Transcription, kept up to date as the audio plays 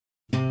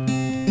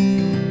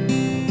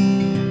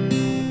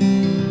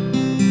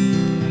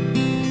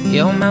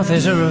Your mouth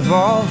is a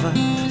revolver,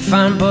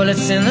 find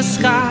bullets in the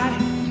sky.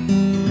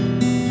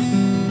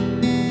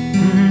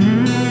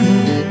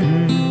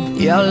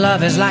 Your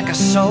love is like a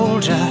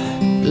soldier,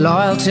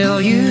 loyal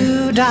till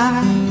you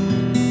die.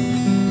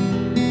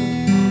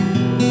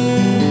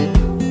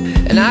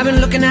 And I've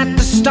been looking at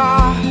the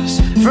stars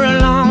for a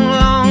long,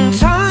 long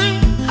time.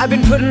 I've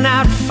been putting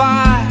out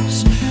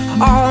fires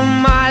all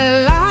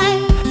my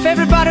life.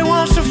 Everybody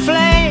wants a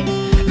flame,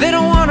 they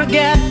don't want to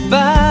get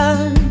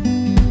burned.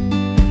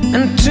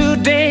 And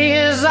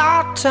today is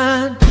our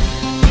turn.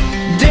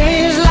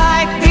 Days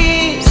like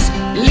these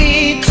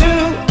lead to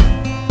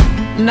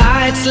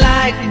nights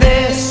like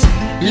this,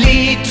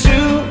 lead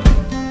to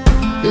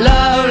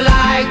love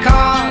like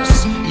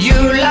ours. You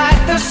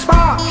light the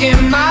spark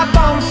in my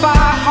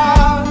bonfire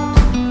heart.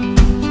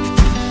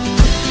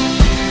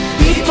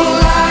 People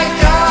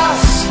like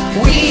us,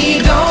 we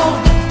don't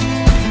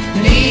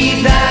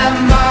need that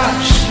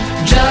much.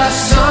 Just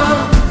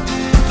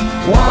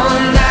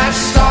someone that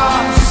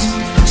starts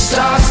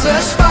the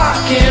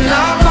spark in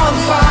our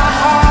bonfire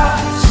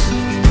hearts.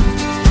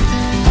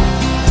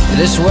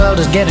 This world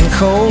is getting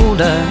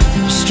colder,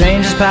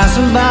 strangers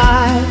passing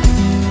by.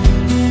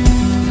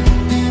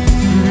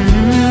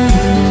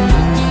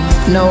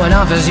 No one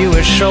offers you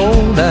a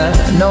shoulder,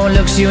 no one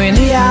looks you in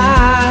the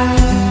eye.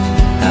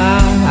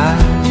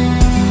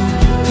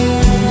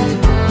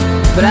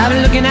 But I've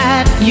been looking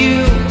at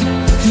you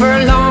for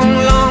a long,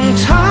 long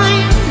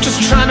time,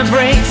 just trying to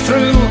break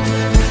through,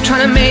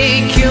 trying to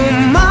make you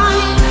mine.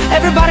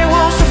 Everybody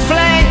wants a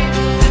flame,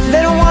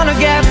 they don't want to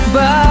get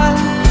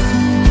burned.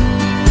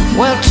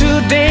 Well,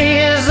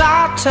 today is